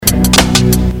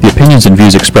opinions and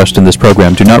views expressed in this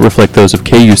program do not reflect those of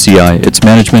KUCI, its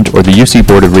management, or the UC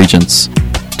Board of Regents.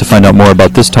 To find out more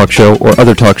about this talk show or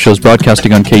other talk shows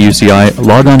broadcasting on KUCI,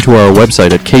 log on to our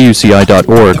website at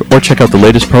kuci.org or check out the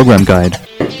latest program guide.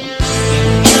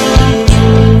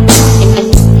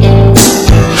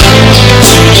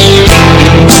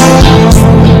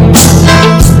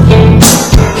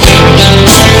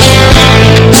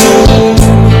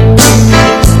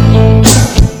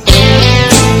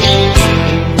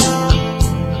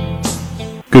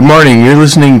 Good morning. You're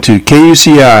listening to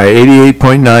KUCI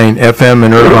 88.9 FM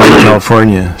in Irvine,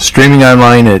 California, streaming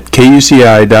online at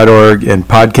kuci.org and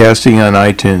podcasting on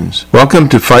iTunes. Welcome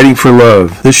to Fighting for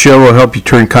Love. This show will help you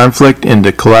turn conflict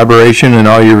into collaboration in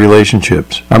all your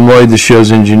relationships. I'm Lloyd, the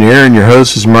show's engineer, and your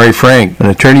host is Mari Frank, an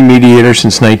attorney mediator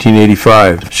since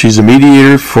 1985. She's a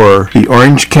mediator for the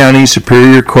Orange County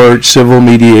Superior Court Civil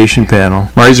Mediation Panel.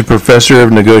 Mari's a professor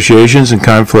of negotiations and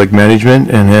conflict management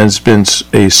and has been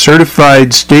a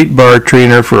certified state bar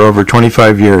trainer for over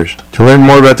 25 years. To learn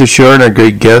more about the show and our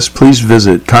great guests, please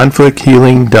visit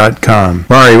conflicthealing.com.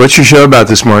 Mari, what's your show about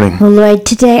this morning? Well, Lloyd,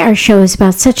 today our show is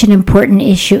about such an important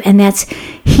issue, and that's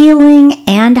healing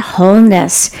and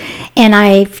wholeness. And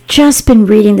I've just been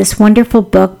reading this wonderful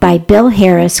book by Bill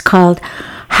Harris called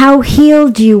How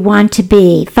Healed Do You Want to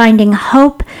Be? Finding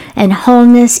Hope and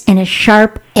Wholeness in a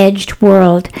Sharp-Edged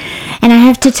World. And I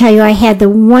have to tell you, I had the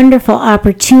wonderful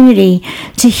opportunity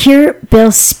to hear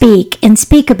Bill speak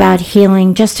about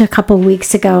healing just a couple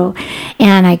weeks ago.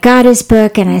 And I got his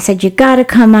book and I said, you got to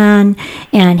come on.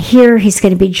 And here he's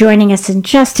going to be joining us in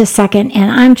just a second.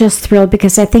 And I'm just thrilled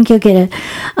because I think you'll get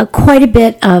quite a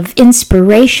bit of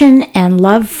inspiration and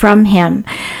love from him.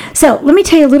 So let me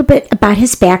tell you a little bit about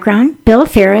his background. Bill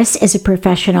Ferris is a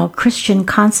professional Christian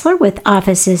counselor with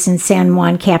offices in San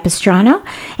Juan Capistrano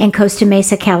and Costa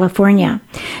Mesa, California.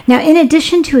 Now, in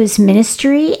addition to his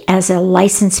ministry as a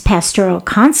licensed pastoral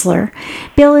counselor,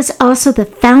 Bill is also the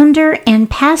founder and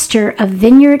pastor of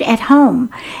Vineyard at Home,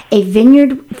 a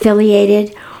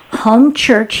Vineyard-affiliated home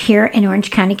church here in Orange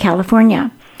County,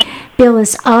 California. Bill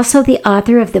is also the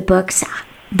author of the books,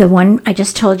 the one I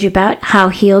just told you about, How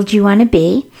Healed Do You Want to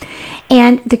Be,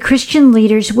 and The Christian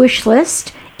Leader's Wish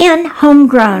List, and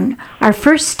Homegrown, Our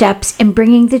First Steps in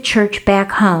Bringing the Church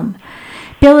Back Home.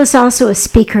 Bill is also a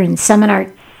speaker and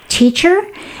seminar teacher,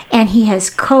 and he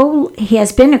has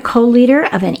been a co-leader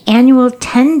of an annual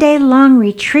 10-day long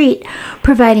retreat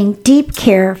providing deep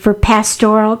care for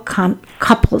pastoral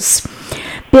couples.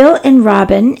 Bill and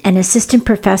Robin, an assistant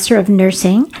professor of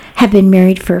nursing, have been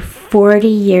married for 40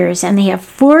 years, and they have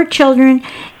 4 children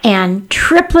and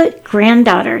triplet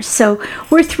granddaughters. So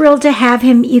we're thrilled to have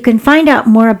him. You can find out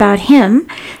more about him,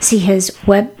 see his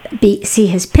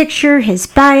picture, his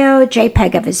bio,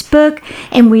 JPEG of his book,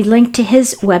 and we link to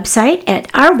his website at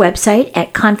our website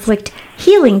at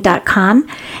conflicthealing.com,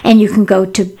 and you can go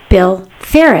to Bill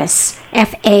Ferris,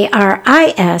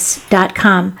 Faris.com.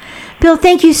 Bill,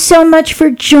 thank you so much for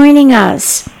joining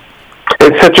us.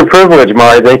 It's such a privilege,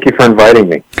 Mari. Thank you for inviting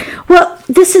me. Well,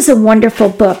 this is a wonderful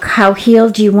book, How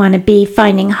Healed Do You Want to Be?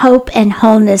 Finding Hope and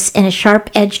Wholeness in a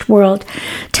Sharp-Edged World.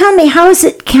 Tell me, how is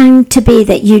it came to be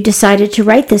that you decided to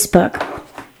write this book?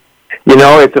 You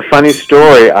know, it's a funny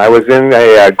story. I was in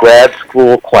a grad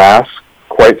school class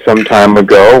quite some time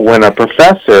ago when a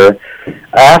professor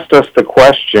asked us the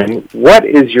question, what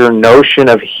is your notion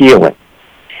of healing?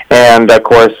 And, of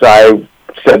course, I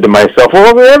said to myself,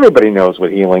 well, everybody knows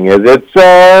what healing is. It's,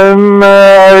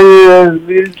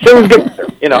 things get better.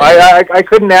 You know, I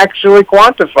couldn't actually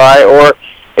quantify or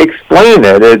explain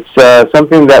it. It's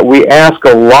something that we ask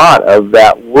a lot of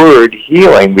that word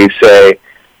healing. We say,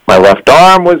 my left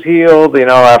arm was healed, you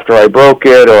know, after I broke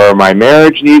it, or my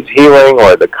marriage needs healing,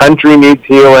 or the country needs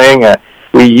healing.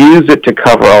 We use it to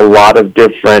cover a lot of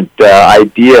different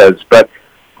ideas, but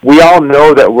we all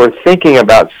know that we're thinking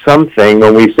about something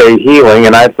when we say healing,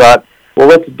 and I thought, well,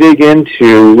 let's dig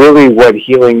into really what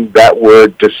healing, that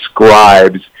word,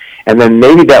 describes, and then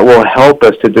maybe that will help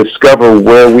us to discover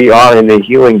where we are in the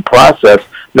healing process,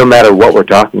 no matter what we're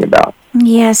talking about.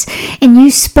 Yes, and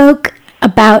you spoke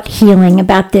about healing,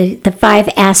 about the 5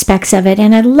 aspects of it,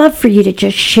 and I'd love for you to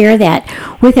just share that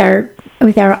with our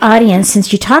audience,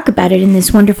 since you talk about it in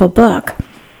this wonderful book.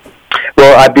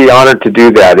 Well, I'd be honored to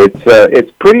do that.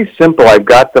 It's pretty simple. I've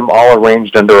got them all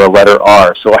arranged under a letter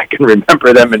R, so I can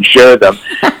remember them and share them.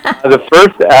 The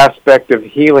first aspect of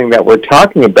healing that we're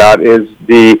talking about is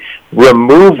the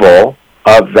removal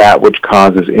of that which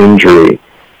causes injury.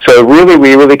 So we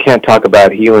really can't talk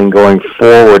about healing going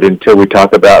forward until we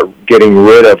talk about getting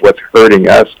rid of what's hurting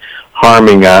us,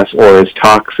 harming us, or is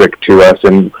toxic to us,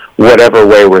 and whatever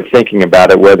way we're thinking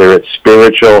about it, whether it's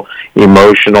spiritual,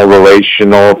 emotional,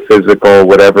 relational, physical,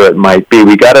 whatever it might be.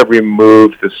 We got to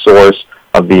remove the source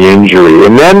of the injury.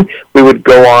 And then we would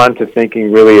go on to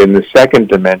thinking really in the second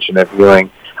dimension of healing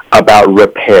about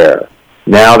repair.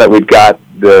 Now that we've got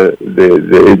the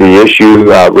issue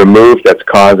removed that's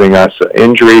causing us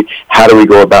injury, how do we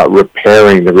go about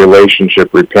repairing the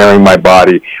relationship, repairing my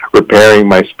body, repairing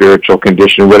my spiritual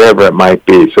condition, whatever it might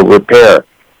be? So repair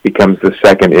becomes the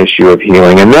second issue of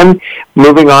healing. And then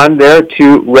moving on there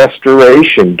to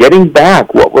restoration, getting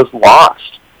back what was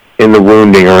lost in the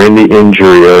wounding or in the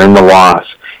injury or in the loss.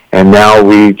 And now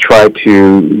we try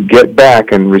to get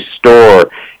back and restore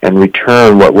and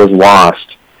return what was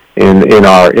lost in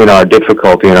our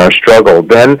difficulty, in our struggle.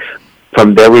 Then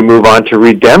from there we move on to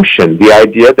redemption, the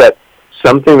idea that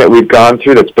something that we've gone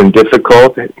through that's been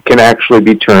difficult can actually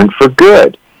be turned for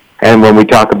good. And when we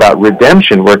talk about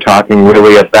redemption, we're talking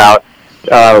really about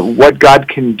what God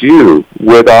can do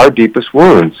with our deepest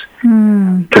wounds,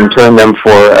 can turn them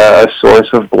for a source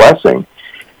of blessing.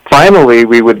 Finally,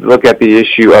 we would look at the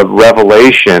issue of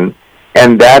revelation,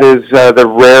 and that is the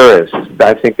rarest.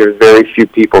 I think there's very few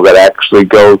people that actually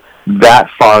go that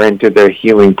far into their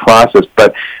healing process,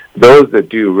 but those that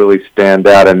do really stand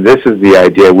out, and this is the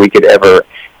idea we could ever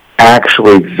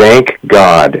actually thank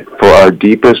God for our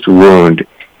deepest wound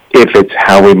if it's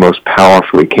how we most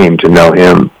powerfully came to know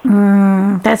Him.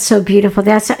 That's so beautiful.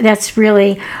 That's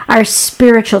really our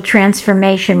spiritual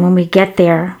transformation when we get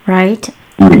there, right?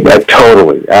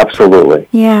 Totally, absolutely.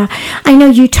 Yeah. I know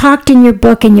you talked in your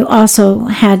book, and you also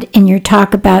had in your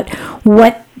talk about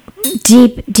what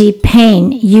deep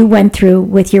pain you went through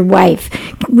with your wife.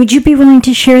 Would you be willing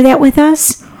to share that with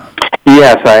us?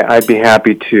 Yes, I'd be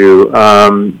happy to.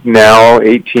 Now,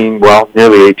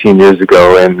 nearly 18 years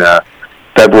ago, in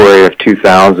February of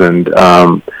 2000,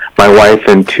 my wife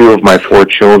and two of my 4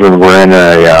 children were in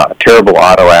a terrible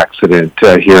auto accident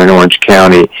here in Orange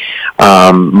County.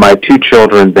 My 2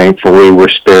 children, thankfully, were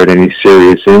spared any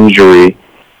serious injury.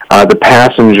 The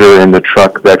passenger in the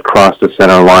truck that crossed the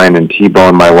center line and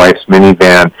T-boned my wife's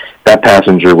minivan, that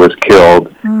passenger was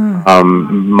killed.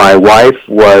 My wife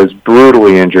was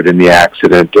brutally injured in the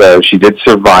accident. She did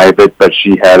survive it, but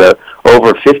she had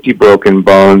over 50 broken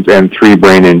bones and 3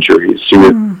 brain injuries. She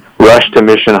was rushed to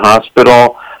Mission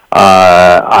Hospital.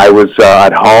 I was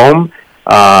at home,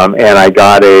 and I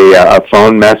got a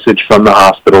phone message from the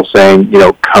hospital saying,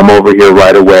 come over here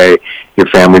right away. Your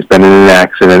family's been in an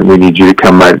accident. We need you to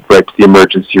come right to the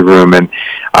emergency room. And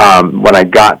when I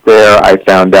got there, I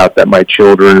found out that my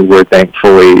children were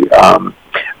thankfully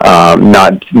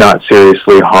not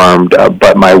seriously harmed.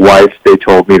 But my wife, they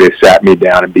told me, they sat me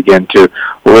down and began to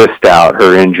list out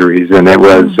her injuries, and it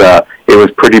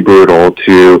was pretty brutal.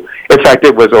 In fact,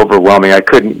 it was overwhelming. I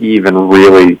couldn't even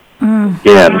really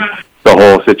begin the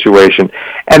whole situation.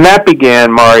 And that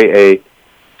began, Mari, a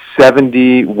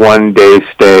 71-day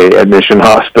stay at Mission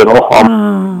Hospital.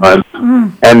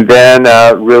 And then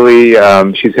really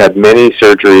she's had many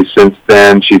surgeries since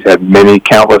then. She's had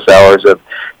countless hours of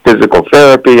physical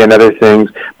therapy and other things.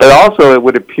 But also it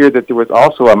would appear that there was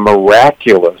also a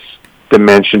miraculous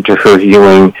dimension to her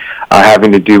healing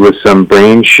having to do with some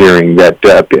brain shearing that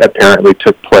apparently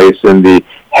took place in the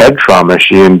head trauma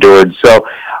she endured. So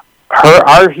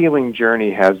our healing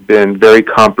journey has been very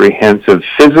comprehensive,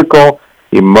 physical,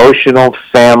 emotional,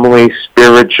 family,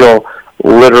 spiritual.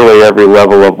 Literally every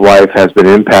level of life has been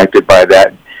impacted by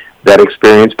that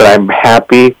experience. But I'm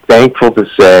happy, thankful to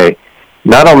say,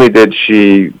 not only did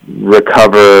she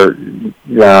recover,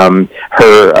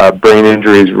 her brain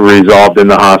injuries resolved in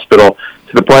the hospital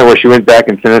to the point where she went back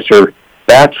and finished her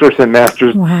bachelor's and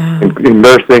master's in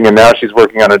nursing, and now she's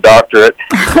working on a doctorate.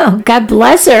 Oh, God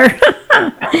bless her.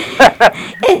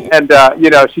 And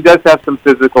she does have some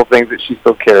physical things that she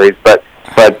still carries, but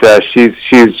she's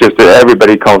just,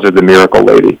 everybody calls her the miracle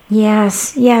lady.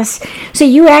 Yes. So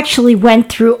you actually went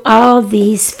through all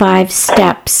these 5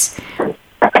 steps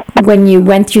when you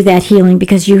went through that healing,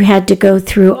 because you had to go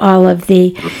through all of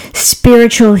the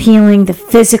spiritual healing, the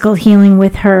physical healing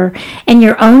with her, and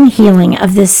your own healing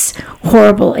of this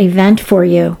horrible event for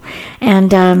you.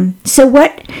 And so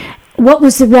what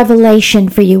was the revelation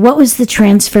for you? What was the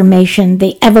transformation,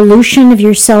 the evolution of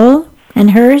your soul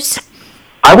and hers?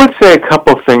 I would say a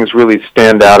couple of things really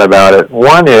stand out about it.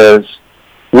 One is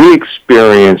we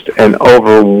experienced an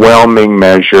overwhelming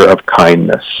measure of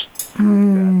kindness.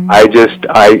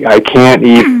 I can't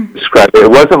even describe it. It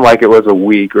wasn't like it was a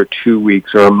week or 2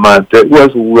 weeks or a month. It was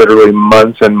literally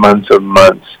months and months and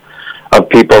months of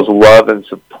people's love and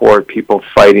support, people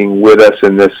fighting with us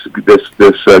in this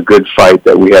good fight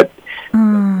that we had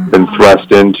been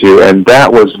thrust into, and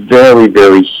that was very,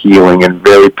 very healing and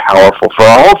very powerful for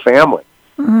our whole family,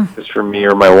 just for me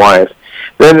or my wife.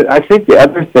 Then I think the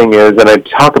other thing is, and I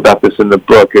talk about this in the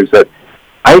book, is that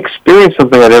I experienced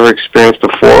something I never experienced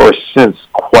before or since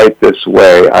quite this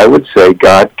way. I would say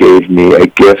God gave me a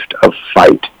gift of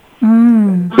fight,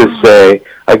 to say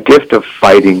a gift of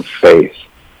fighting faith.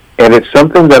 And it's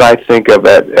something that I think of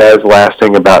as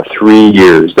lasting about 3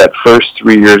 years. That first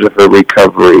 3 years of her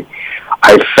recovery,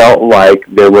 I felt like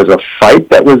there was a fight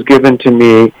that was given to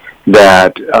me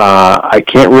that I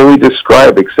can't really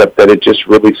describe, except that it just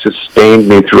really sustained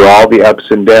me through all the ups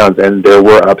and downs, and there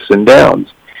were ups and downs.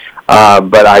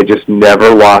 But I just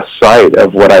never lost sight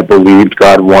of what I believed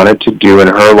God wanted to do in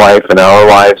her life and our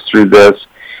lives through this.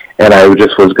 And I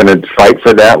just was going to fight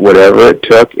for that, whatever it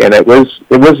took. And it was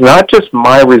not just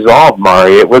my resolve,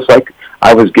 Mari. It was like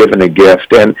I was given a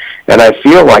gift. And I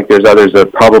feel like there's others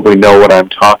that probably know what I'm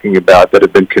talking about that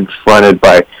have been confronted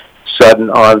by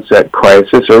sudden onset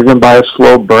crisis or even by a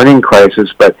slow burning crisis,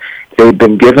 but they've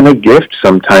been given a gift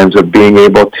sometimes of being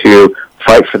able to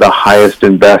fight for the highest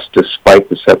and best despite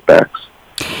the setbacks.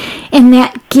 And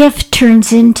that gift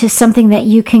turns into something that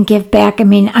you can give back. I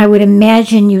mean, I would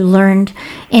imagine you learned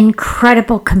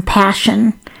incredible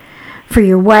compassion for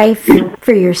your wife,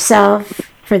 for yourself,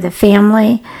 for the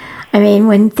family. I mean,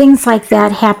 when things like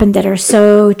that happen that are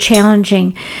so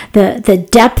challenging, the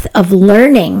depth of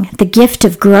learning, the gift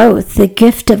of growth, the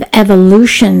gift of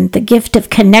evolution, the gift of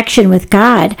connection with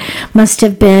God must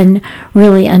have been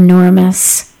really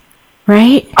enormous,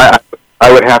 right?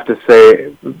 I would have to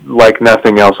say, like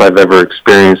nothing else I've ever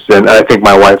experienced, and I think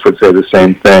my wife would say the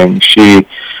same thing. She,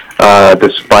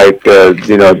 despite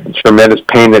the tremendous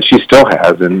pain that she still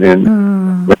has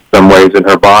in some ways in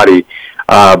her body,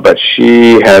 but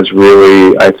she has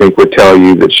really, I think, would tell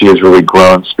you that she has really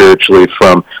grown spiritually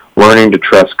from learning to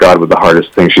trust God with the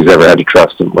hardest thing she's ever had to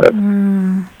trust Him with.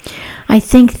 I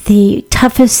think the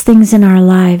toughest things in our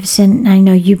lives, and I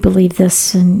know you believe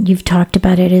this and you've talked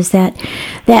about it, is that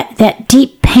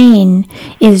deep pain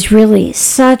is really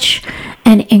such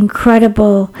an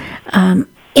incredible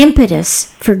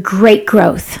impetus for great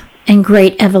growth and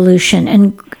great evolution.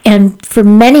 And for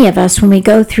many of us, when we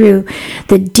go through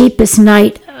the deepest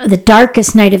night, the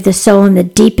darkest night of the soul and the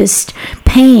deepest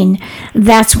pain,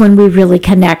 that's when we really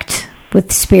connect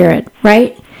with Spirit,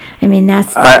 right? I mean,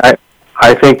 that's...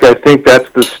 I think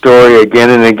that's the story again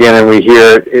and again, and we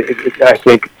hear it. I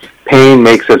think pain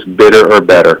makes us bitter or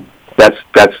better. That's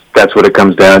what it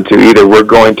comes down to. Either we're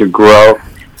going to grow,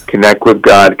 connect with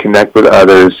God, connect with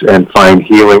others, and find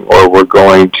healing, or we're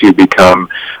going to become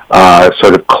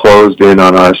sort of closed in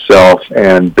on ourselves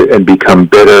and become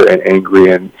bitter and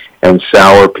angry and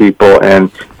sour people.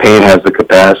 And pain has the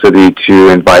capacity to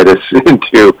invite us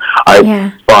into our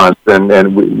response. And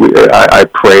I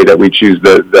pray that we choose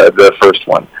the first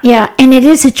one. Yeah, and it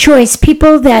is a choice.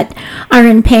 People that are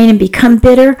in pain and become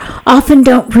bitter often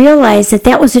don't realize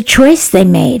that was a choice they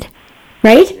made,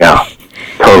 right? Yeah,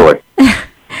 totally.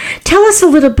 Tell us a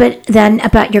little bit then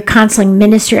about your counseling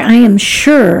ministry. I am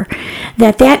sure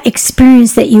that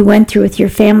experience that you went through with your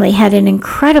family had an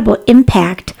incredible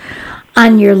impact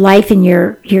on your life and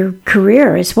your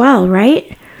career as well,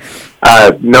 right?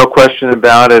 No question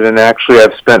about it. And actually,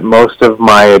 I've spent most of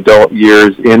my adult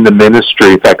years in the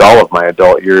ministry, in fact, all of my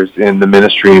adult years in the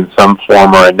ministry in some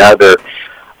form or another.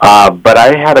 But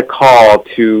I had a call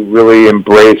to really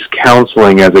embrace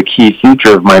counseling as a key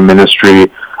feature of my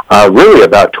ministry really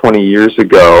about 20 years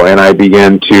ago, and I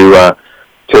began to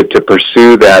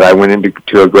pursue that. I went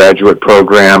into a graduate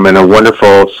program in a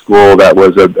wonderful school that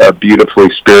was a beautifully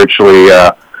spiritually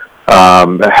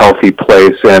healthy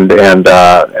place, and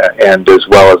as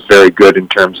well as very good in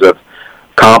terms of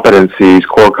competencies,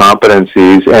 core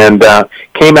competencies, and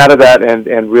came out of that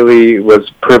and really was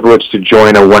privileged to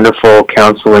join a wonderful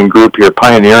counseling group here,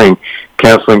 pioneering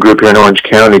counseling group here in Orange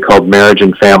County called Marriage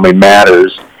and Family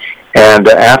Matters. And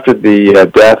after the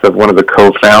death of one of the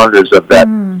co-founders of that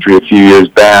ministry a few years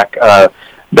back,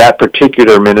 that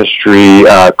particular ministry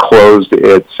closed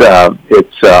its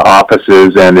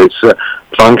offices and its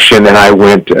function, and I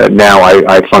went. Now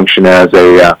I function as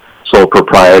a sole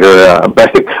proprietor.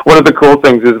 But one of the cool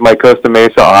things is my Costa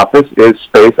Mesa office is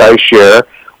space I share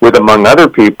with, among other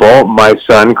people, my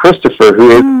son Christopher,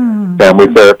 who is a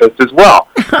family therapist as well.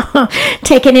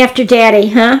 Taking after Daddy,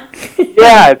 huh?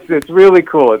 Yeah, it's really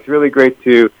cool. It's really great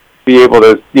to be able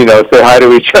to, say hi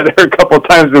to each other a couple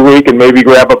times a week and maybe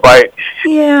grab a bite.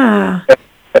 Yeah.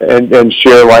 And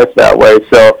share life that way.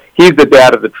 So he's the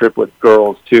dad of the triplet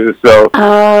girls too. So.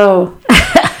 Oh.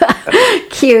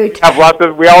 Cute.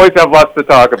 We always have lots to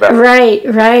talk about.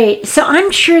 Right. So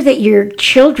I'm sure that your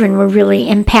children were really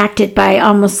impacted by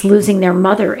almost losing their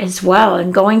mother as well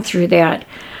and going through that.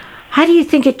 How do you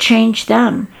think it changed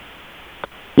them?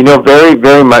 Very,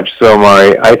 very much so,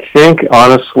 Mari. I think,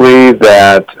 honestly,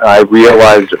 that I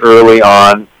realized early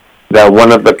on that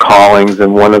one of the callings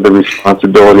and one of the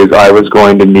responsibilities I was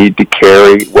going to need to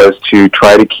carry was to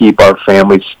try to keep our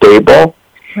family stable,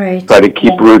 right. Try to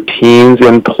keep routines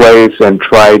in place, and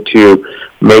try to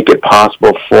make it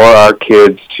possible for our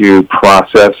kids to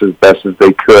process as best as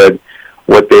they could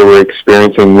what they were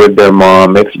experiencing with their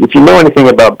mom. If you know anything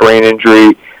about brain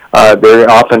injury, there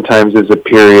oftentimes is a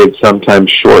period, sometimes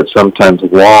short, sometimes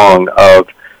long, of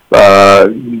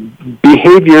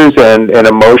behaviors and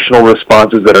emotional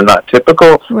responses that are not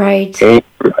typical, right?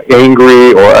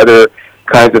 Angry or other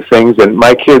kinds of things. And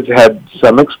my kids had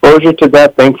some exposure to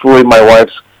that. Thankfully, my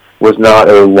wife's was not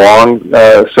a long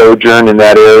sojourn in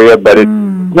that area, but it's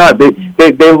not.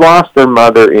 They lost their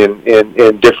mother in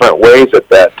different ways at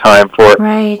that time for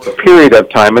a period of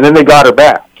time, and then they got her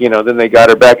back.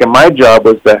 And my job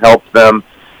was to help them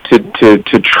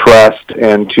to trust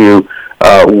and to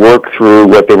work through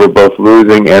what they were both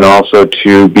losing, and also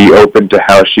to be open to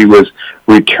how she was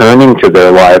returning to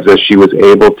their lives as she was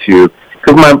able to.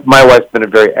 Because my wife's been a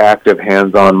very active,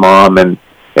 hands-on mom, and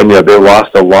they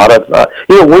lost a lot of.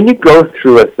 When you go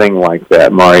through a thing like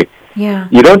that, Mari,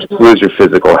 you don't just lose your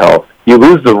physical health; you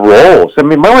lose the roles. I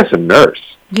mean, my wife's a nurse.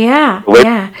 Yeah.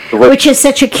 Which is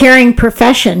such a caring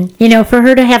profession, for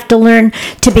her to have to learn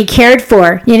to be cared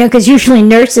for, because usually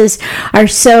nurses are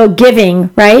so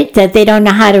giving, right, that they don't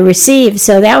know how to receive.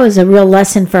 So that was a real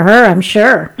lesson for her, I'm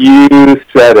sure. You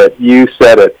said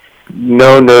it.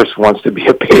 No nurse wants to be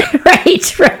a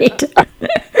patient. Right.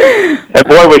 And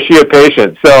boy, was she a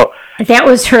patient. So that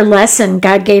was her lesson.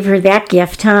 God gave her that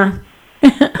gift, huh?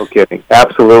 No kidding.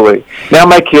 Absolutely. Now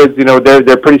my kids,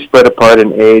 they're pretty spread apart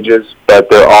in ages, but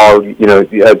they're all,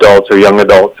 adults or young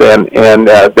adults, and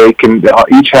they can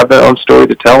each have their own story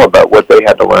to tell about what they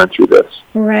had to learn through this.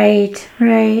 Right.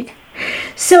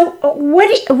 So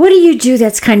what do you do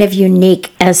that's kind of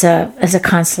unique as a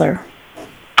counselor?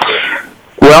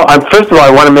 Well, first of all, I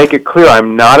want to make it clear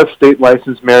I'm not a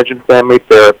state-licensed marriage and family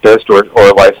therapist or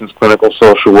a licensed clinical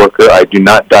social worker. I do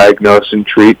not diagnose and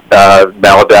treat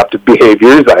maladaptive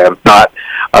behaviors. I am not.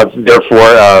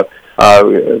 Therefore,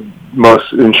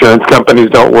 most insurance companies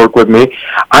don't work with me.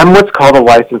 I'm what's called a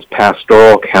licensed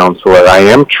pastoral counselor. I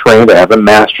am trained. I have a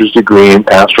master's degree in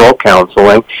pastoral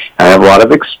counseling. I have a lot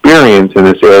of experience in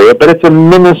this area, but it's a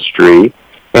ministry.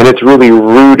 And it's really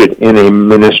rooted in a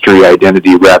ministry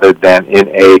identity rather than in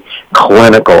a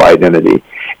clinical identity.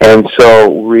 And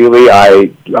so really I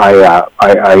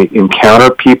encounter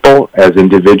people as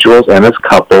individuals and as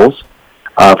couples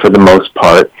for the most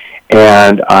part.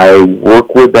 And I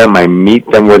work with them. I meet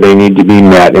them where they need to be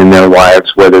met in their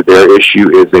lives, whether their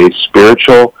issue is a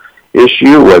spiritual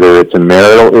issue, whether it's a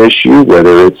marital issue,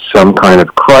 whether it's some kind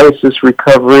of crisis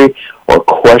recovery or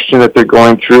question that they're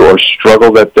going through or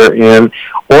struggle that they're in,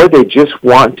 or they just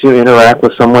want to interact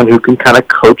with someone who can kind of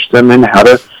coach them in how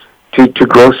to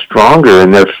grow stronger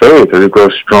in their faith or to grow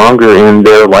stronger in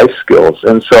their life skills.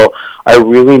 And so I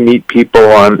really meet people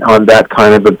on that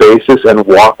kind of a basis and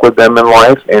walk with them in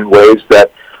life in ways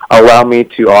that allow me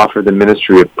to offer the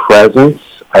ministry of presence.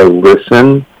 I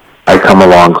listen. I come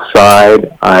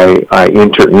alongside. I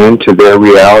enter into their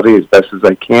reality as best as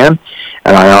I can.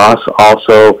 And I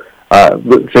also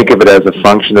think of it as a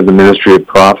function of the ministry of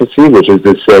prophecy, which is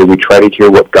to say we try to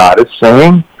hear what God is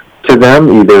saying to them,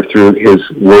 either through His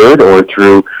Word or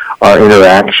through our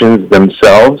interactions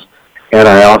themselves. And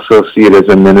I also see it as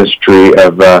a ministry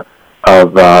of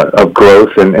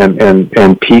growth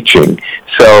and teaching.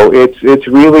 So it's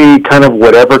really kind of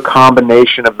whatever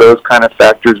combination of those kind of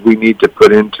factors we need to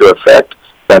put into effect.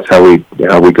 That's how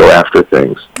we go after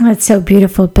things. That's so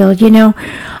beautiful, Bill.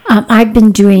 I've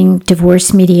been doing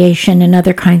divorce mediation and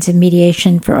other kinds of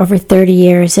mediation for over 30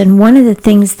 years. And one of the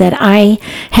things that I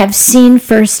have seen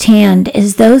firsthand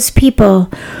is those people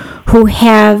who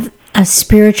have a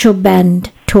spiritual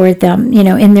bend toward them,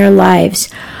 in their lives,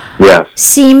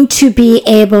 seem to be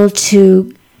able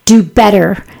to do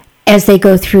better as they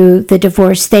go through the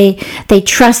divorce. They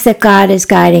trust that God is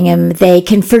guiding them. They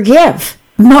can forgive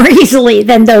more easily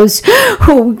than those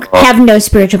who have no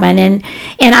spiritual bend.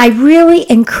 And I really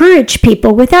encourage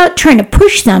people, without trying to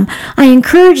push them, I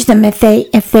encourage them if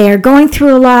they are going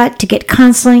through a lot to get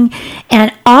counseling.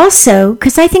 And also,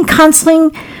 because I think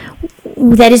counseling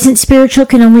that isn't spiritual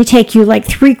can only take you like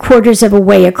 3/4 of a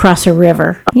way across a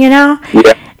river, Yeah.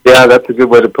 Yeah, that's a good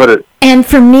way to put it. And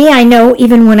for me, I know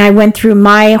even when I went through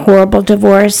my horrible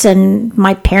divorce and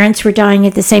my parents were dying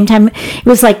at the same time, it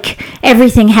was like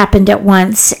everything happened at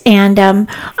once. And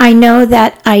I know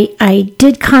that I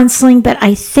did counseling, but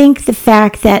I think the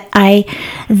fact that I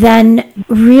then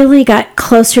really got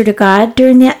closer to God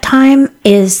during that time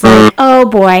is like, oh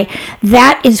boy,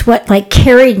 that is what like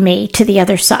carried me to the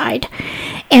other side.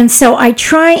 And so I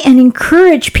try and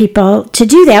encourage people to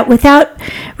do that without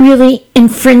really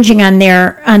infringing on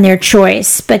their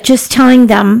choice, but just telling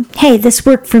them, hey, this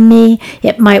worked for me,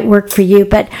 it might work for you.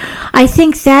 But I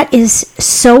think that is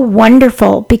so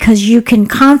wonderful because you can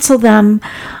counsel them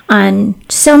on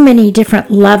so many different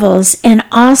levels and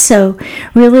also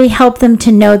really help them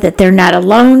to know that they're not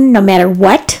alone no matter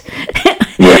what.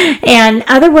 And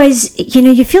otherwise,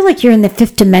 you feel like you're in the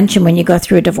fifth dimension when you go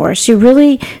through a divorce. You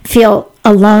really feel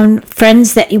alone.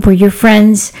 Friends that were your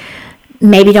friends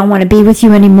maybe don't want to be with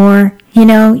you anymore.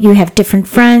 You have different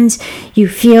friends. You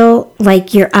feel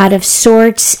like you're out of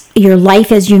sorts. Your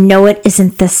life as you know it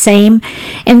isn't the same.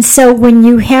 And so when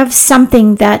you have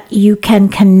something that you can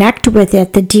connect with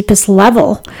at the deepest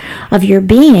level of your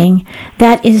being,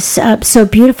 that is so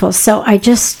beautiful. So I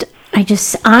just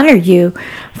honor you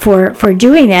for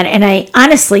doing that, and I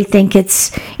honestly think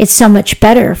it's so much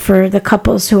better for the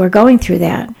couples who are going through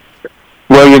that.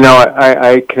 Well,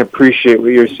 I can appreciate what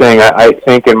you're saying. I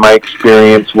think in my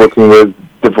experience working with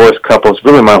divorced couples,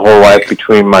 really my whole life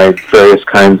between my various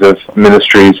kinds of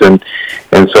ministries and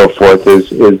so forth has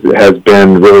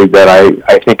been really that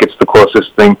I think it's the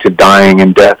closest thing to dying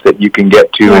and death that you can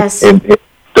get to. Yes. And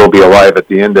still be alive at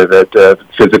the end of it,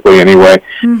 physically anyway.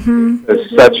 Mm-hmm.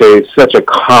 It's such a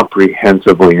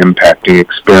comprehensively impacting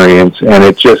experience, and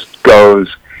it just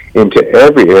goes into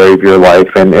every area of your life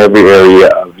and every area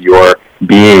of your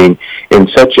being in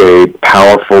such a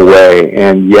powerful way.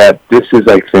 And yet this is,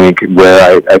 I think,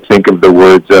 where I think of the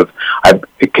words of, I've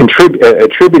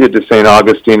attributed to St.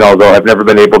 Augustine, although I've never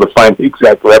been able to find the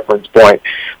exact reference point.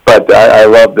 But I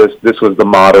love this. This was the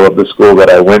motto of the school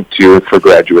that I went to for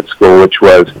graduate school, which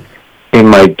was, in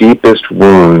my deepest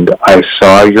wound, I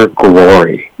saw your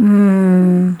glory,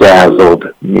 dazzled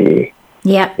me.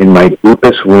 Yeah. In my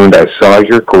deepest wound, I saw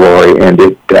your glory, and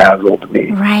it dazzled me.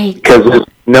 Right. Because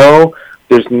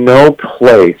there's no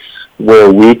place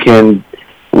where we can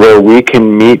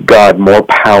meet God more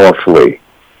powerfully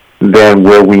than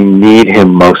where we need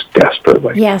Him most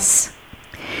desperately. Yes.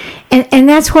 And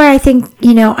that's why I think,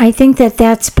 I think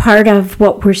that's part of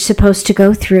what we're supposed to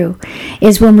go through,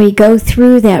 is when we go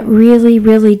through that really,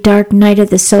 really dark night of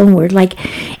the soul, and we're like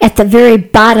at the very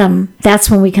bottom, that's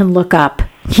when we can look up,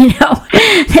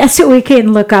 that's when we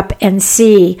can look up and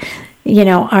see,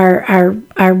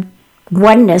 our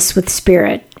oneness with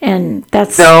Spirit. And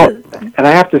that's... and I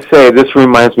have to say, this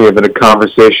reminds me of a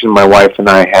conversation my wife and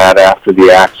I had after the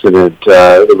accident.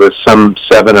 It was some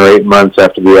 7 or 8 months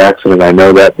after the accident. I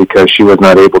know that because she was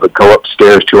not able to go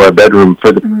upstairs to our bedroom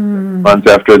for the months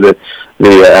after the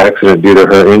accident due to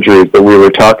her injuries. But we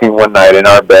were talking one night in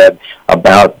our bed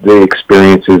about the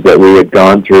experiences that we had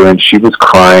gone through, and she was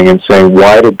crying and saying,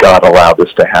 why did God allow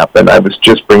this to happen? I was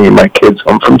just bringing my kids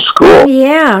home from school.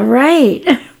 Yeah, right.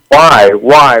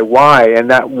 Why?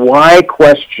 And that why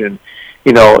question,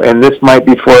 and this might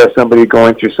be for somebody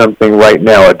going through something right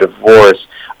now, a divorce,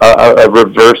 a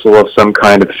reversal of some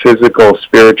kind of physical,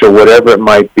 spiritual, whatever it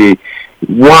might be.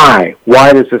 Why?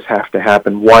 Why does this have to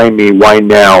happen? Why me? Why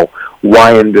now?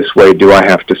 Why in this way do I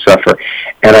have to suffer?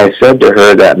 And I said to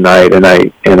her that night, and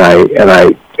I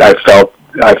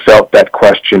felt that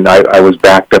question. I was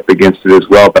backed up against it as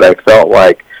well, but I felt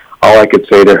like all I could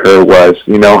say to her was,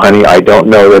 honey, I don't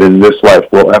know that in this life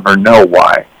we'll ever know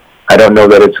why. I don't know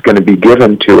that it's going to be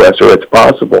given to us or it's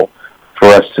possible for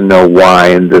us to know why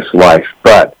in this life.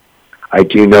 But I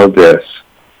do know this.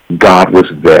 God was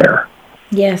there.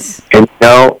 Yes. And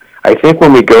I think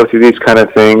when we go through these kind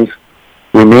of things,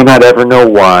 we may not ever know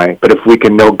why, but if we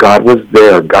can know God was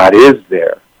there, God is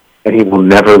there, and He will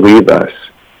never leave us,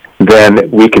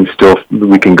 then we can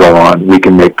go on. We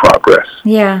can make progress.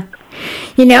 Yeah.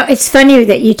 It's funny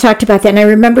that you talked about that, and I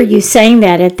remember you saying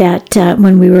that at that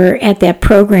when we were at that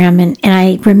program, and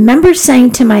I remember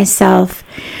saying to myself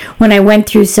when I went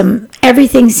through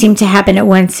everything seemed to happen at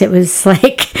once. It was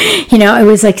like, it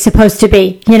was like supposed to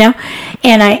be, and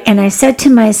I said to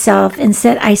myself,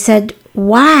 I said,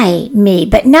 why me?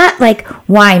 But not like,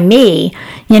 why me?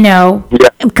 Yeah.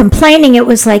 Complaining. It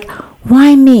was like,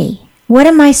 why me? What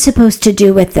am I supposed to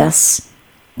do with this?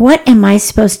 What am I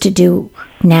supposed to do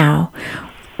now?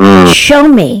 Show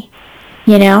me,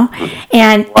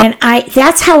 and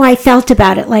that's how I felt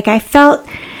about it. Like I felt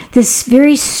this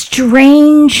very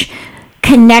strange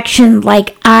connection,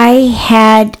 like I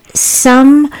had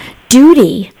some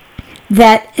duty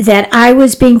that I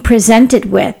was being presented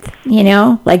with,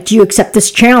 like, do you accept this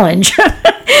challenge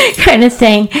kind of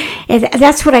thing.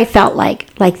 That's what I felt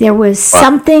like there was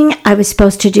something I was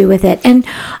supposed to do with it. And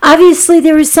obviously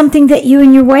there was something that you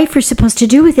and your wife are supposed to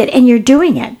do with it, and you're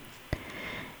doing it.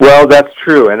 Well, that's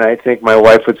true, and I think my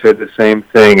wife would say the same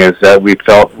thing, is that we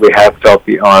have felt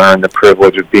the honor and the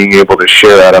privilege of being able to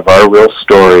share out of our real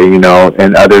story, and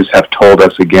others have told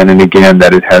us again and again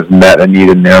that it has met a need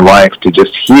in their life to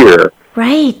just hear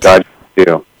God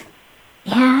do.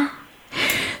 Yeah.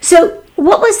 So,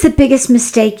 what was the biggest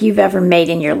mistake you've ever made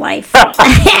in your life?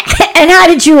 And how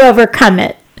did you overcome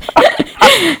it?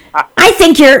 I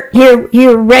think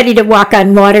you're ready to walk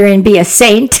on water and be a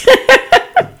saint.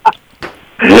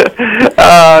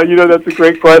 That's a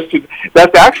great question.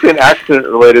 That's actually an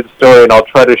accident-related story, and I'll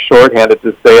try to shorthand it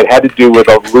to say it had to do with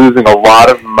losing a lot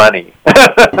of money.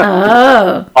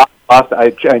 Oh.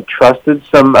 I trusted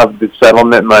some of the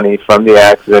settlement money from the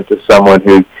accident to someone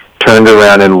who turned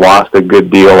around and lost a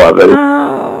good deal of it.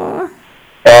 Oh.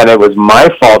 And it was my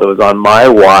fault. It was on my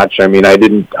watch. I mean, I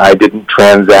didn't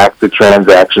transact the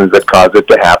transactions that caused it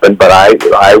to happen, but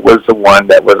I was the one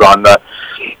that was on the,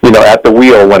 at the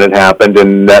wheel when it happened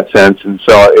in that sense. And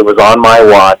so it was on my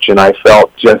watch, and I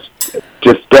felt just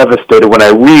devastated when I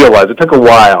realized. It took a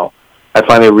while. I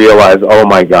finally realized, oh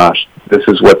my gosh, this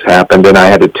is what's happened, and I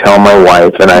had to tell my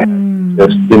wife, and I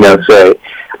just, say,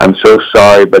 I'm so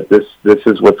sorry, but this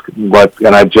is what, and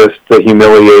the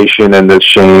humiliation and the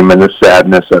shame and the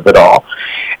sadness of it all.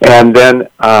 And then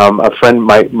a friend,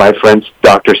 my friend,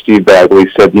 Dr. Steve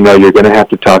Bagley, said, you're going to have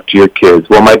to talk to your kids.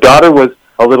 Well, my daughter was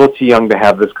a little too young to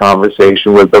have this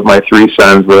conversation with, but my 3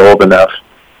 sons were old enough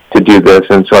to do this,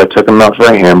 and so I took them out for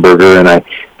a hamburger, and I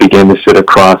began to sit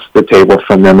across the table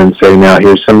from them and say, now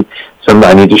here's some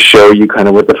I need to show you kind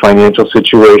of what the financial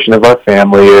situation of our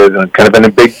family is, and kind of in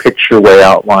a big picture way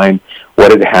outline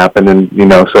what had happened, and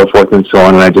so forth and so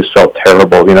on. And I just felt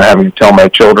terrible, having to tell my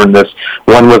children this.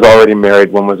 One was already married,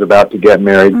 one was about to get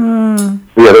married,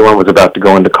 the other one was about to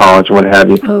go into college and what have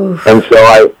you. Oof. And so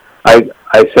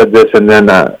I said this, and then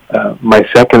my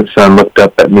second son looked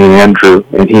up at me, Andrew,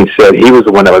 and he said, he was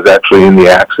the one that was actually in the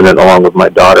accident along with my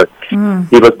daughter.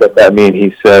 He looked up at me and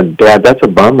he said, Dad, that's a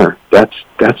bummer. That's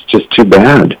just too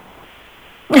bad.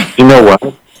 You know what?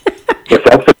 He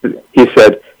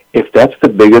said, if that's the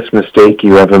biggest mistake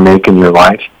you ever make in your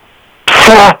life,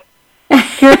 Dad,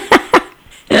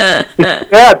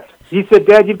 he said,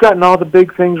 Dad, you've gotten all the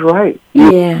big things right.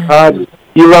 Yeah.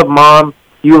 You love Mom.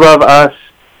 You love us.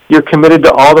 You're committed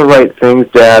to all the right things,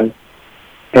 Dad.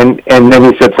 And then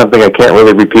he said something I can't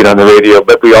really repeat on the radio,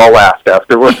 but we all laughed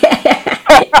afterwards.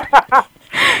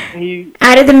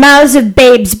 Out of the mouths of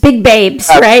babes, big babes,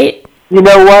 right? You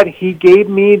know what? He gave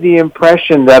me the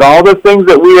impression that all the things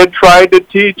that we had tried to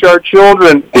teach our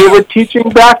children, they were teaching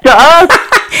back to us.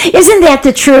 Isn't that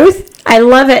the truth? I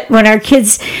love it when our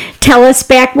kids tell us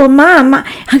back, well, Mom,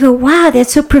 I go, wow,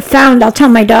 that's so profound. I'll tell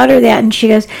my daughter that, and she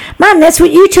goes, Mom, that's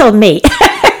what you told me.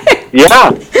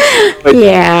 Yeah.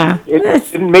 Yeah.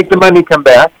 It didn't make the money come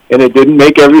back, and it didn't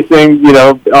make everything,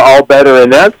 all better in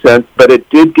that sense, but it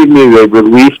did give me the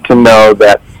relief to know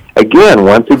that,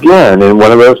 once again, in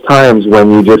one of those times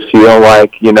when you just feel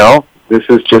like, this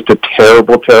is just a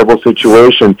terrible, terrible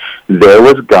situation, there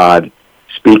was God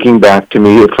speaking back to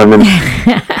me from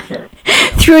the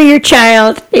through your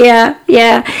child. Yeah.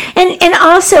 And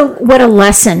also, what a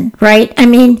lesson, right? I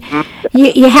mean,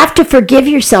 you have to forgive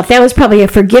yourself. That was probably a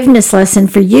forgiveness lesson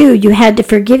for you. You had to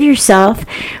forgive yourself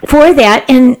for that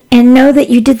and know that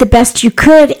you did the best you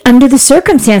could under the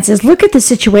circumstances. Look at the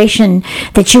situation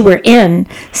that you were in.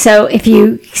 So if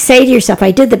you say to yourself,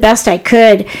 I did the best I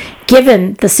could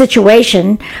given the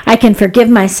situation, I can forgive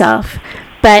myself.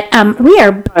 But we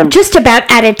are just about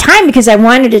out of time because I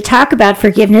wanted to talk about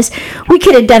forgiveness. We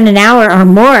could have done an hour or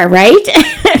more, right?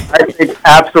 I think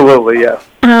absolutely, yes.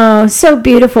 Oh, so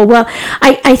beautiful. Well,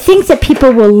 I think that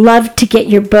people will love to get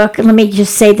your book. Let me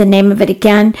just say the name of it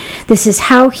again. This is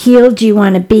How Healed Do You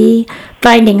Want to Be?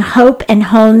 Finding Hope and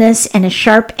Wholeness in a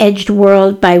Sharp-Edged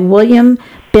World by William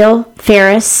Bill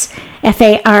Ferris,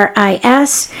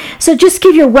 Faris. So just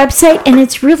give your website, and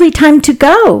it's really time to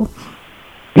go.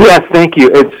 Yes, thank you.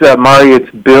 It's, Mari, it's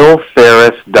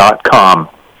BillFerris.com.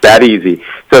 That easy.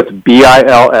 So it's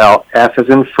BILL, F as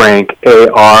in Frank,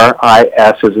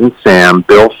 ARIS as in Sam,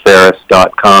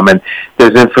 BillFerris.com. And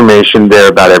there's information there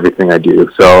about everything I do.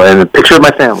 So, and a picture of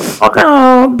my family. Okay.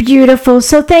 Oh, beautiful.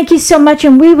 So thank you so much.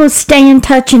 And we will stay in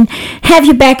touch and have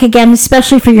you back again,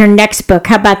 especially for your next book.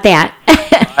 How about that?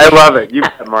 I love it. You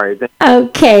bet, Mari.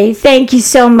 Okay. Thank you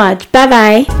so much.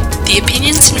 Bye-bye. The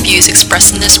opinions and views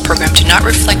expressed in this program do not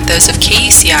reflect those of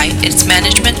KUCI, its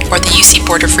management, or the UC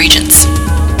Board of Regents.